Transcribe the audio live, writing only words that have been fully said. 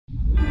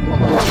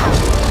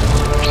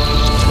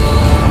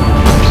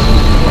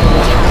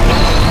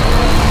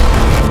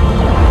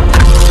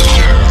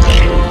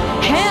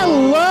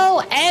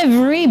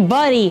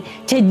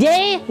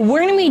Today, we're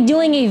gonna be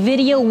doing a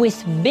video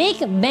with Big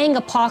Bang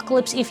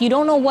Apocalypse. If you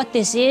don't know what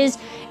this is,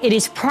 it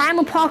is Prime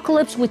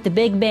Apocalypse with the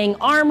Big Bang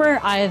armor.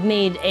 I have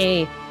made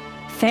a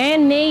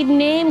fan-made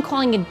name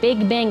calling it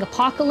Big Bang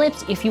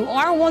Apocalypse. If you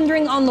are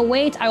wondering on the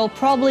weight, I will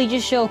probably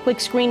just show a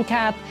quick screen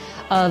cap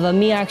of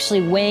me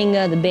actually weighing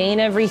the bay and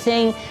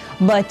everything.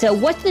 But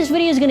what this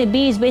video is going to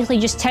be is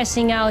basically just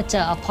testing out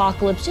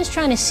Apocalypse, just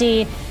trying to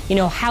see, you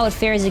know, how it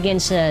fares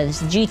against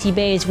GT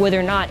bays, whether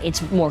or not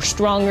it's more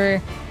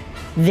stronger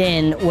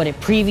than what it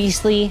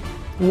previously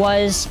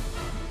was,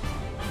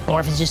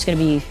 or if it's just going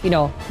to be, you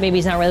know, maybe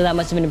it's not really that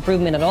much of an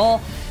improvement at all.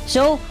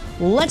 So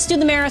let's do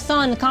the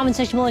marathon. In the comment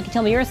section below, you can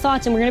tell me your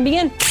thoughts, and we're going to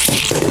begin.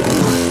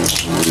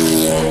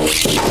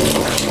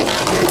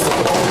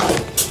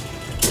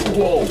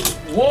 Whoa,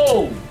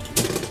 whoa!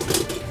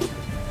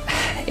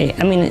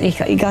 I mean,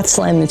 it got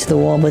slammed into the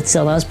wall, but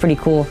still, that was pretty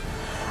cool.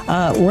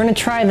 We're gonna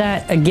try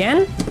that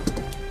again.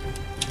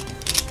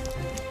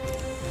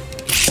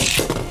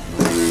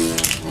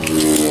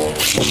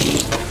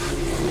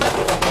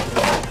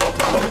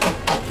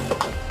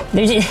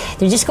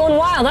 They're just going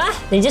wild, huh?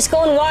 They're just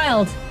going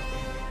wild.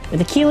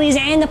 With Achilles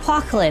and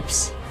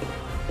Apocalypse.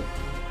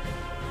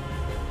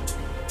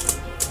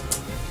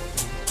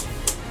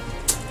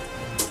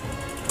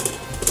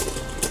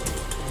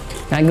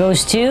 That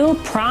goes to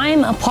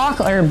Prime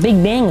Apocalypse, or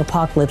Big Bang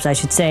Apocalypse, I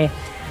should say.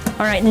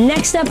 All right,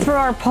 next up for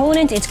our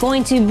opponent, it's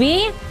going to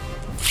be,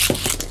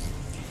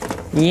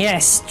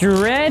 yes,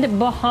 Dread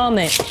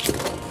Bahamut.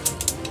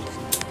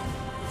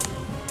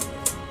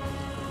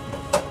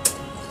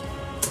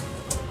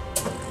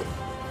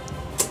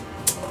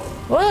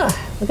 Whoa,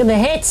 look at the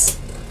hits.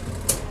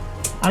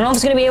 I don't know if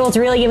it's gonna be able to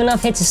really give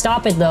enough hits to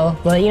stop it though,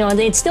 but you know,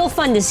 it's still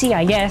fun to see,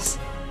 I guess.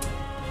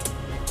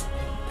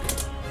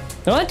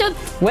 What the?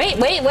 Wait.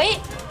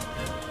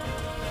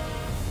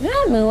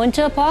 Yeah, moving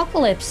to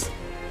Apocalypse.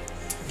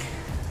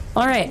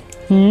 Alright,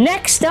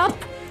 next up,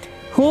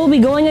 who we'll be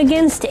going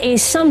against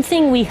is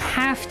something we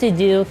have to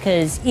do,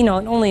 because, you know,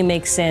 it only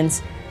makes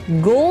sense.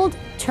 Gold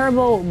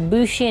Turbo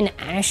Bushin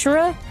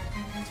Ashura.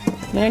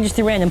 I mean, I just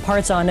threw random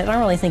parts on it. I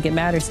don't really think it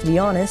matters, to be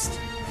honest.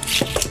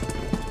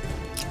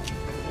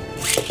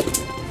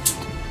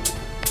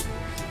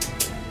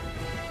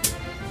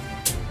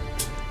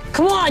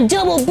 Come on,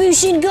 double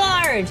Bushin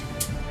guard!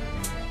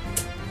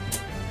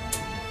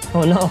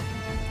 Oh no.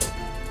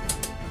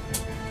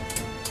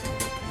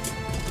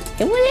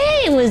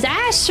 It was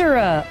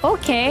Ashura.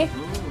 Okay.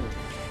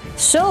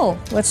 So,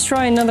 let's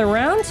try another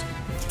round.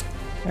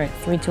 Alright,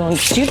 3, 2, 1,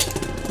 shoot.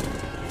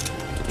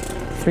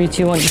 3,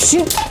 2, 1,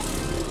 shoot.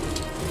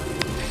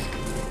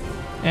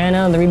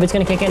 And the reboot's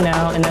gonna kick in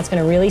now, and that's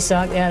gonna really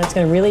suck. Yeah, that's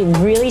gonna really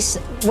wait!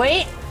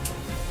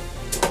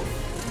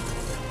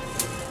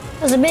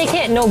 That was a big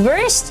hit, no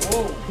burst?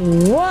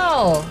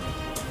 Whoa!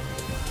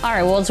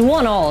 Alright, well, it's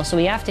 1-1, so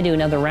we have to do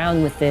another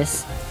round with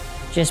this,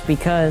 just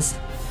because.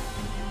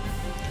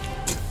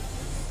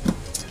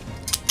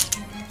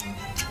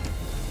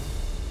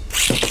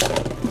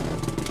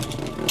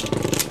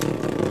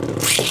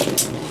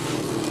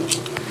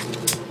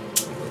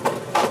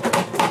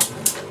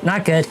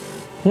 Not good.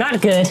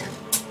 Not good.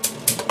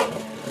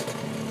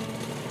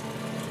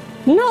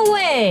 No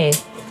way!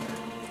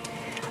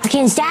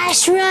 Against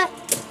Ashura?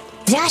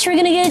 Is Ashura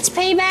gonna get its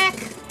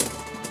payback?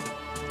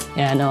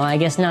 Yeah, no, I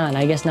guess not.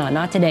 I guess not.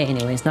 Not today,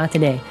 anyways. Not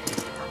today.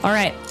 All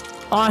right.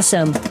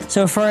 Awesome.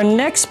 So for our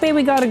next spade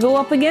we got to go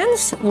up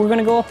against, we're going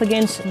to go up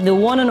against the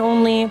one and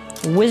only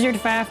Wizard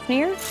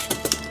Fafnir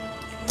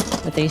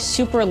with a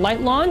super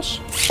light launch.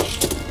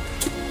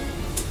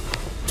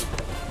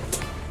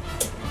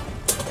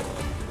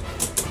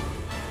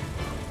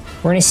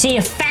 We're going to see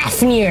if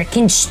Fafnir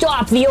can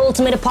stop the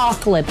ultimate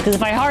apocalypse, because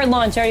if I hard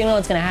launch, I already know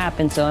what's going to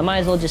happen, so I might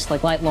as well just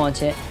like light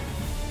launch it.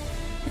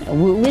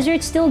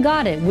 Wizard still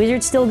got it.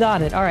 Wizard still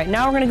got it. All right,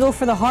 now we're going to go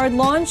for the hard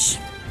launch.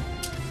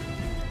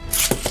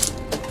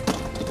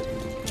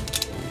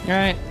 All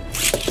right.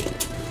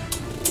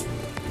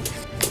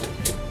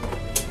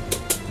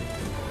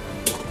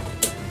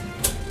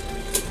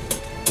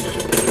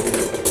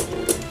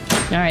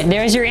 All right,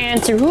 there's your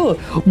answer. Ooh,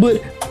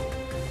 but...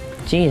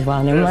 Jeez,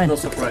 wow, never mind. No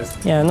surprise.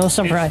 Yeah, no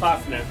surprise. It's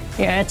Fafnir.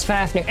 Yeah, it's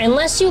Fafnir.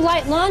 Unless you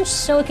light launch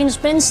so it can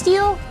spin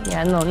steel,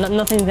 yeah, no,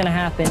 nothing's going to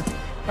happen.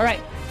 All right.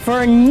 For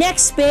our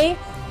next spade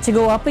to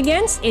go up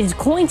against, it's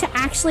going to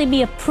actually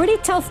be a pretty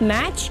tough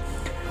match.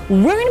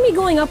 We're going to be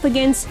going up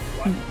against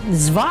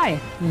Zwei.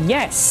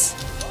 Yes.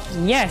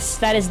 Yes,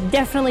 that is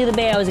definitely the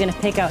bay I was going to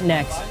pick out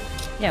next.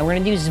 Yeah, we're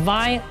going to do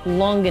Zwei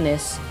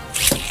Longinus.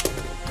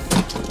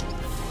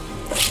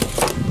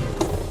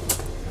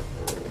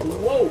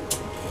 Whoa!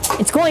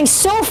 It's going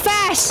so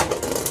fast!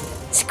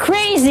 It's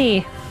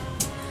crazy!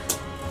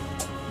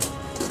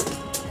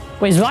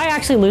 Wait, is Zwei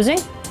actually losing?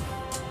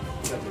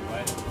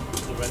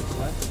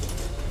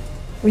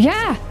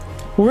 Yeah,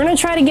 we're gonna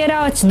try to get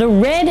out the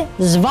red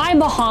Zwei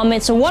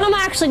Bahamut. So what I'm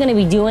actually gonna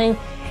be doing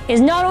is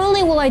not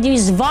only will I do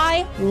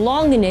Zwei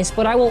Longinus,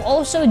 but I will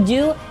also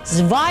do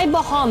Zwei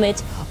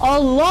Bahamut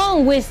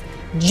along with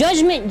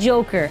Judgment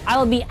Joker. I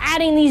will be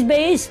adding these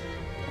bays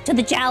to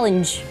the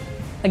challenge.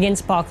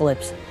 against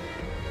Apocalypse.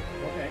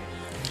 Okay.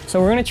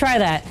 So we're gonna try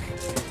that.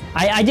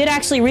 I did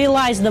actually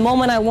realize the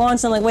moment I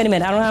launched, I'm like, wait a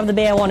minute, I don't have the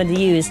bay I wanted to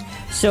use.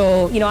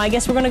 So, you know, I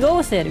guess we're gonna go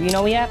with it. You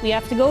know, we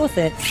have to go with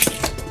it.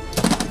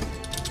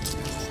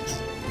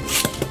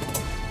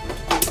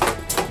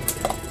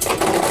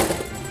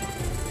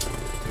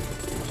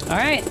 All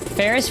right,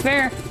 fair is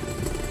fair.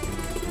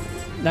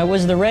 That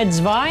was the red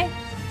Zwei.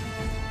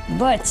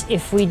 But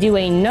if we do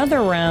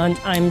another round,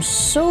 I'm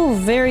so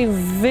very,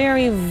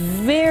 very,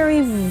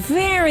 very,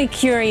 very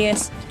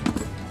curious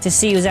to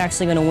see who's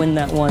actually gonna win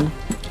that one.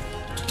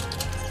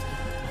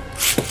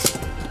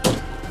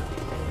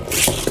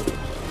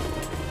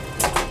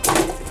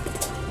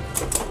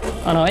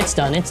 Oh no, it's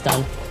done, it's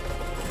done.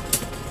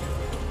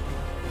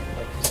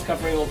 It's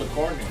covering all the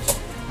corners.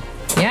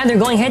 Yeah, they're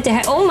going head to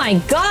head. Oh my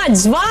god,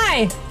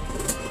 Zwei!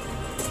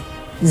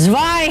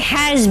 Zwei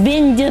has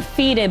been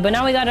defeated, but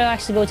now we gotta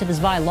actually go to the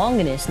Zwei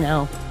Longinus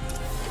now.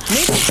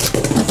 Maybe.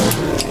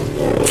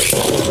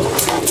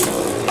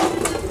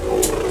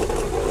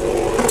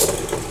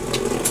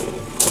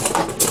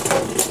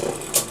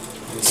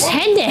 It's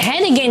head to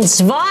head against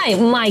Zwei,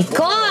 my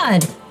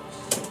god!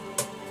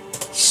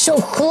 So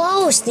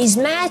close, these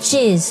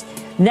matches.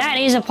 That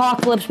is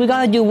Apocalypse. We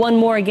gotta do one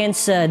more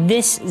against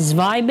this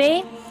Zwei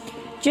Bay,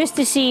 just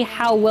to see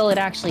how well it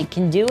actually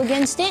can do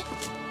against it.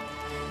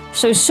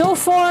 So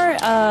far,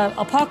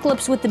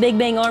 Apocalypse with the Big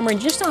Bang armor,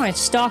 just on its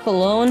stock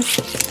alone,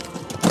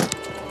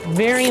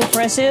 very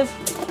impressive.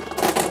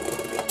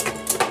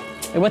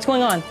 Wait, what's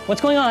going on?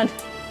 What's going on?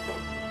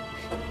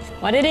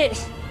 Why did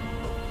it?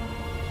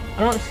 I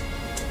don't...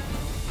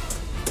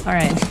 All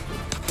right.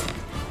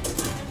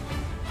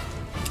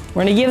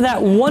 We're gonna give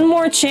that one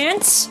more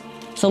chance.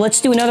 So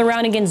let's do another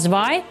round against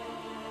Zwei.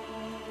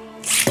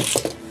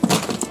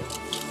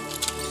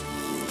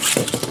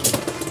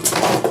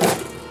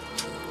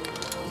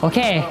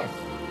 Okay,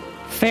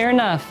 fair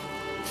enough,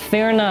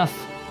 fair enough.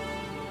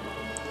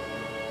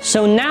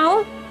 So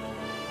now,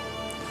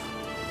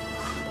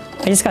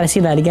 I just gotta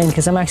see that again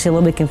because I'm actually a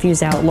little bit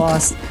confused how it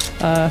lost.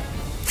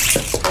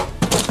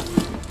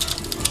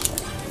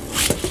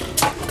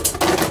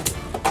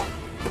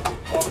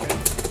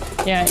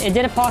 Yeah, it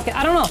did a pocket.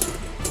 I don't know.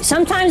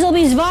 Sometimes it'll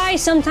be Zwei,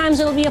 sometimes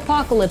it'll be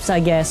Apocalypse,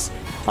 I guess.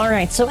 All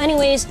right, so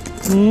anyways,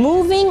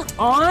 moving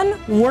on,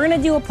 we're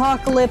gonna do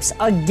Apocalypse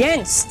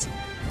against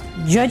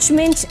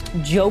Judgment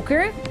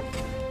Joker.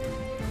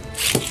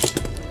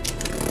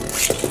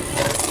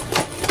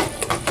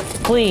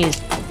 Please,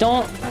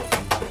 don't...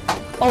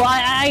 Oh,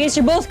 I guess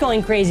you're both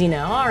going crazy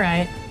now. All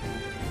right.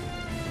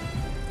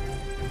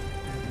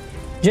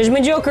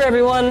 Judgment Joker,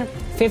 everyone.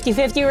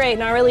 50-50 rate.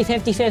 Not really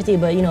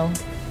 50-50, but, you know,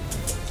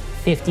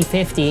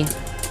 50-50.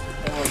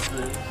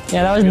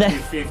 Yeah, that was the...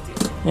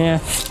 50. Yeah.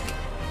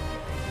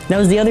 That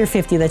was the other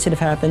 50 that should have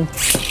happened.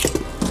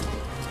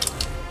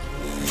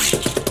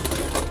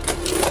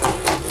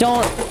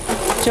 Don't...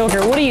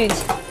 Joker, what are you...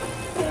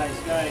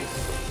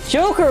 Guys.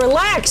 Joker,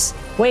 relax!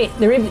 Wait,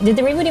 did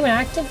the reboot even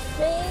activate?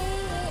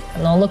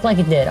 No, looked like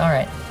it did. All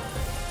right.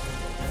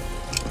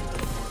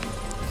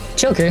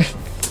 Joker,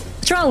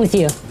 what's wrong with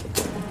you?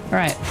 All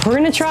right, we're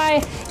gonna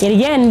try it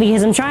again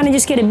because I'm trying to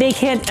just get a big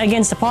hit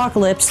against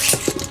Apocalypse.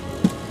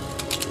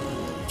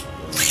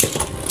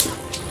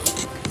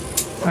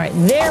 All right,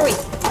 there we...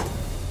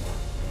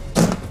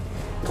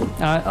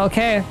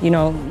 okay, you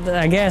know,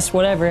 I guess,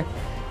 whatever.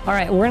 All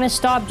right, we're gonna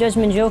stop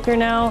Judgment Joker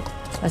now.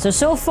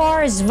 So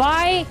far,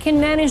 Zwei can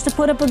manage to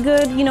put up a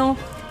good, you know,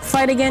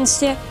 fight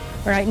against it.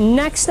 All right,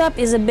 next up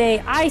is a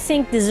bay I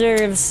think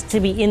deserves to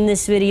be in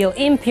this video,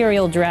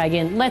 Imperial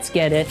Dragon. Let's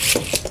get it.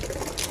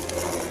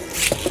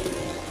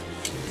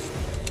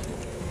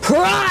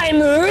 Prime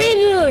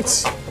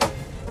Reboot!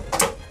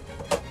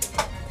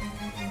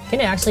 Can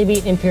it actually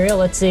beat Imperial?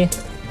 Let's see.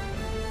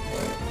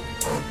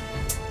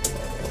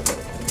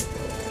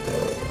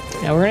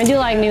 Yeah, we're gonna do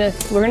like maybe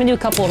we're gonna do a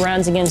couple of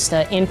rounds against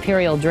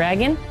Imperial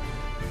Dragon.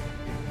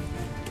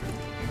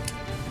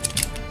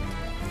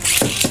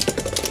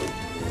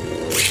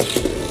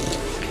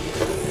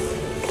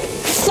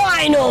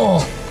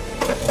 Final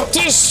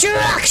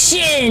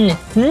destruction!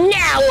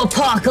 Now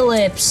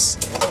Apocalypse!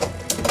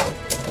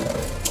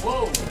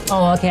 Whoa.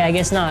 Oh, okay, I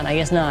guess not. I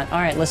guess not. All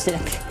right, let's do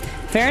it.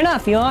 Fair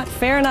enough, you know what?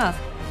 Fair enough.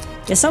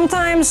 Yeah,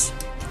 sometimes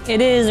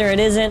it is or it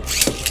isn't.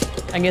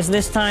 I guess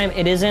this time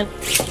it isn't.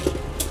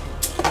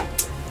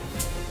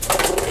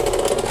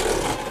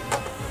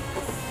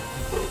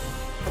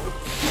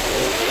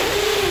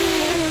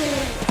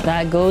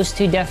 That goes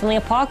to definitely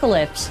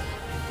Apocalypse.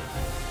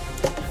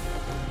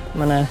 I'm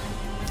gonna...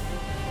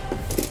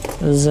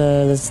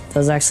 That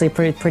was actually a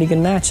pretty good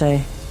match.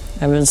 I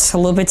was a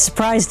little bit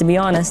surprised, to be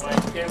honest. My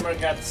camera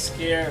got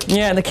scared.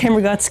 Yeah, the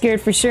camera got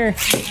scared for sure.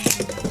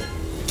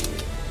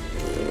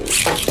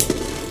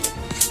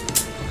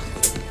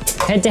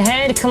 Head to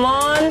head, come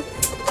on.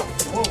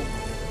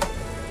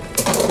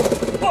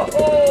 Whoa.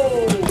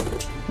 Oh.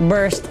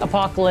 Burst,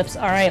 Apocalypse.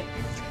 All right.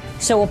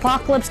 So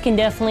Apocalypse can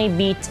definitely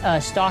beat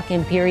stock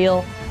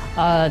Imperial.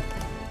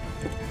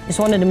 Just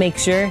wanted to make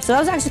sure. So that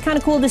was actually kind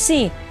of cool to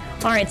see.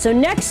 All right, so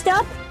next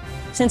up,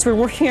 since we're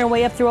working our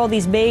way up through all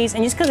these bays,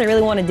 and just because I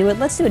really want to do it,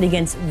 let's do it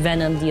against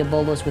Venom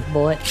Diabolos with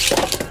Bullet.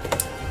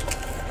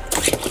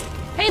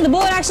 Hey, the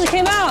bullet actually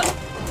came out!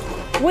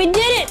 We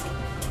did it!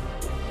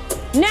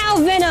 Now,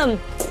 Venom,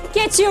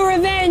 get your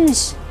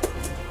revenge!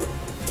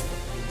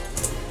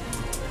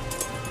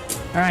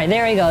 Alright,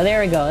 there we go, there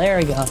we go, there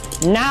we go.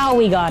 Now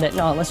we got it.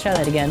 No, let's try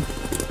that again.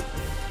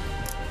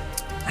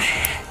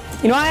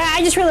 You know, I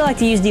just really like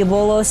to use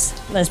Diabolos,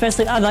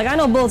 especially, like, I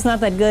know Bullet's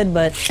not that good,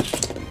 but...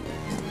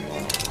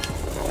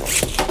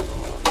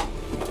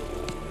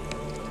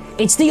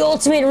 It's the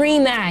ultimate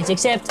rematch,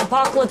 except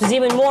Apocalypse is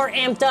even more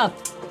amped up.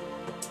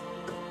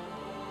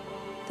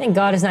 Thank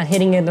God it's not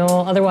hitting it at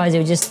all, otherwise it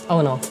would just...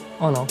 Oh no,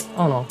 oh no,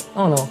 oh no,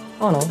 oh no,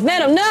 oh no.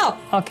 Venom, no!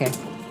 Okay.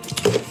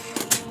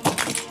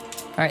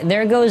 Alright,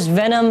 there goes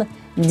Venom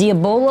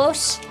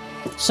Diabolos.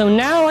 So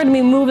now we're gonna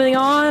be moving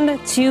on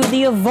to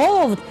the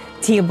evolved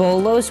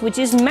Diabolos, which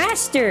is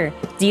Master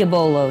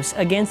Diabolos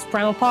against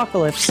Prime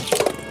Apocalypse.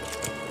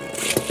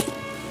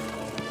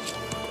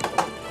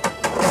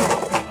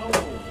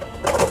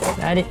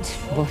 Got it.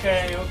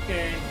 Okay,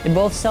 okay. They're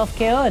both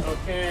self-KO'd.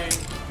 Okay.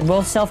 They're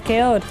both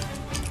self-KO'd.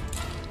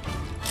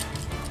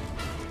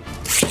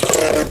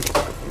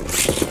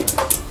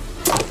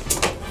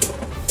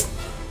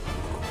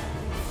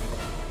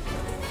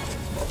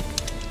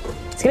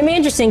 It's gonna be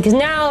interesting because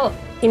now,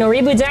 you know,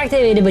 Reboot's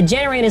activated, but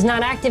Generate is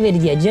not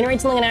activated yet.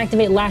 Generate's only gonna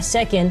activate last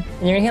second,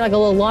 and you're gonna hear like a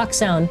little lock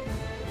sound.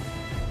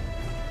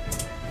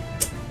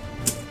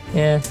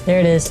 Yeah, there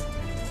it is.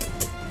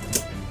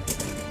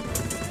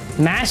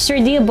 Master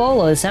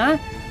Diabolos, huh?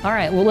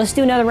 Alright, well, let's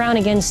do another round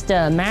against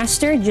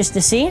Master, just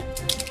to see.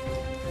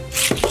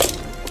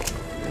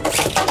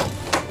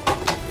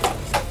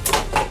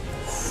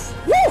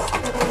 Woo!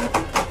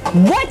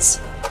 What?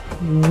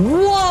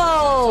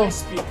 Whoa!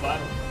 Speed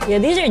battle. Yeah,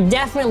 these are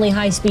definitely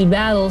high-speed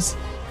battles.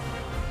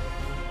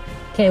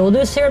 Okay, we'll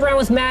do a third round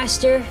with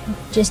Master,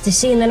 just to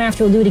see, and then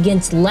after we'll do it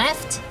against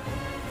Left.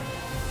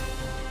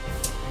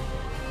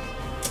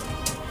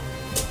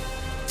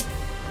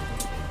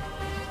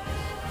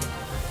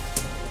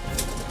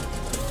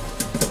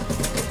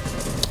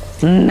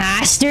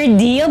 Master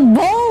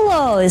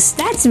Diabolos!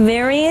 That's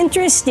very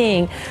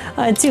interesting.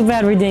 Too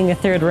bad we're doing a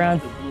third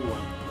round.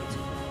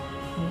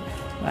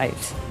 I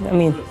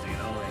mean...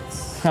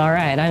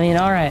 Alright,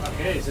 alright.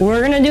 Okay, so we're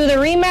gonna do the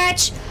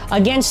rematch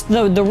against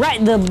the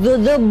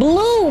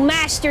blue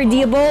Master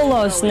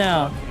Diabolos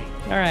now.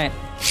 Alright.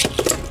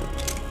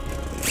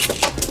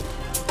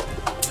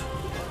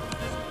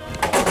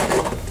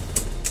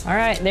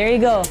 Alright, there you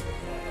go.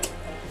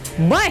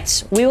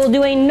 But we will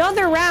do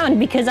another round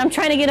because I'm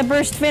trying to get a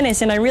burst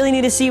finish and I really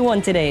need to see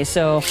one today,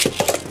 so...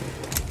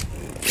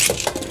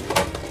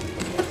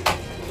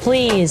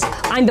 Please,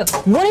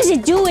 what is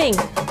it doing?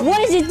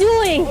 What is it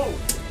doing?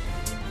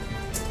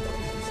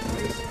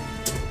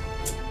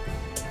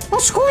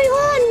 What's going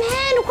on,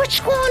 man? What's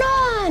going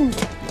on?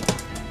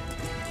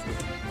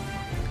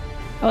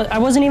 Oh, I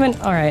wasn't even...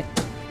 Alright.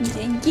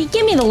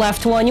 Give me the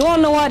left one. You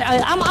wanna know what?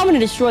 I'm gonna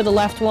destroy the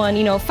left one.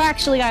 You know,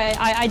 factually,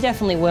 I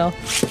definitely will.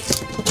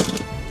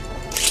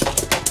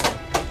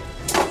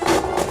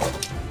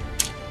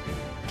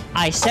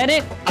 I said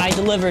it, I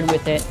delivered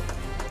with it.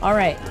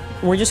 Alright,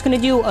 we're just gonna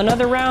do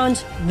another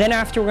round, then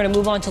after we're gonna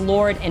move on to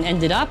Lord and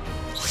end it up.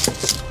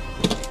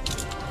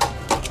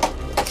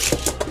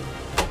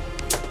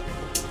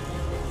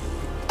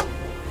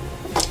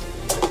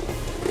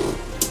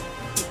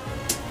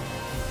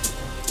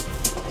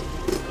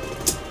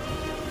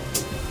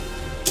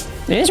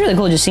 It is really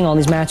cool just seeing all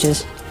these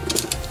matches.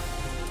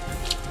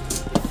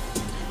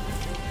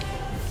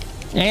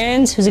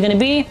 And who's it gonna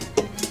be?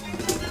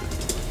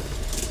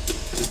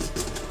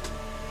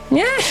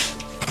 Yeah,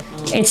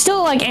 it's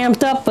still like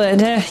amped up,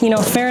 but you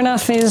know, fair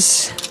enough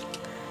is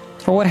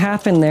for what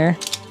happened there.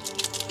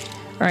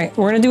 All right,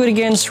 we're gonna do it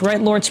against right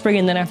Lord Spring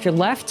and then after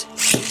left.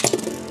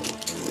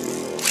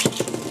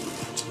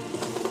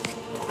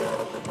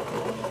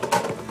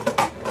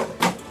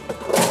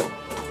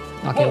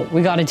 Okay,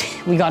 we gotta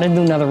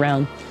do another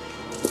round,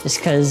 just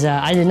because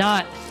I did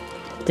not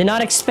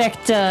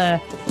expect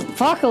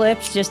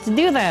Apocalypse just to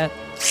do that.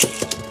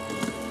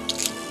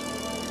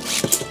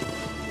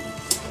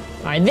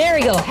 All right, there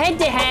we go, head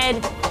to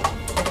head.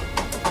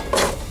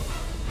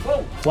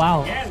 Whoa.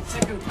 Wow. Again,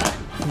 second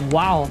time.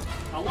 Wow.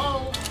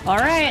 Hello. All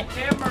right.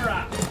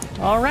 Camera.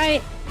 All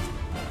right.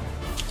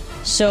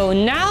 So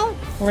now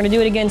we're gonna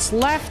do it against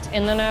left,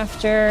 and then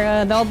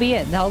after that'll be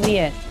it. That'll be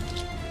it.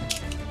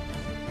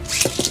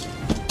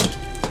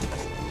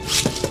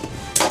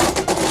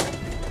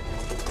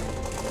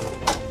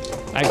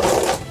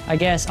 I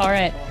guess. All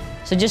right.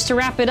 So just to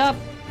wrap it up.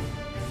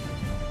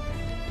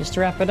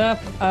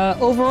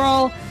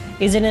 Overall,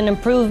 is it an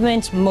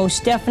improvement?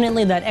 Most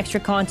definitely. That extra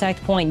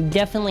contact point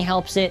definitely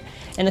helps it.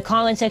 In the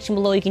comment section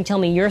below, you can tell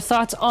me your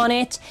thoughts on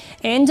it.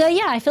 And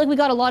yeah, I feel like we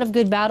got a lot of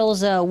good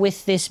battles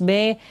with this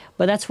Bey,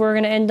 but that's where we're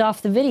going to end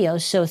off the video.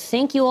 So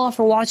thank you all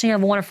for watching.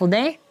 Have a wonderful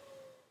day.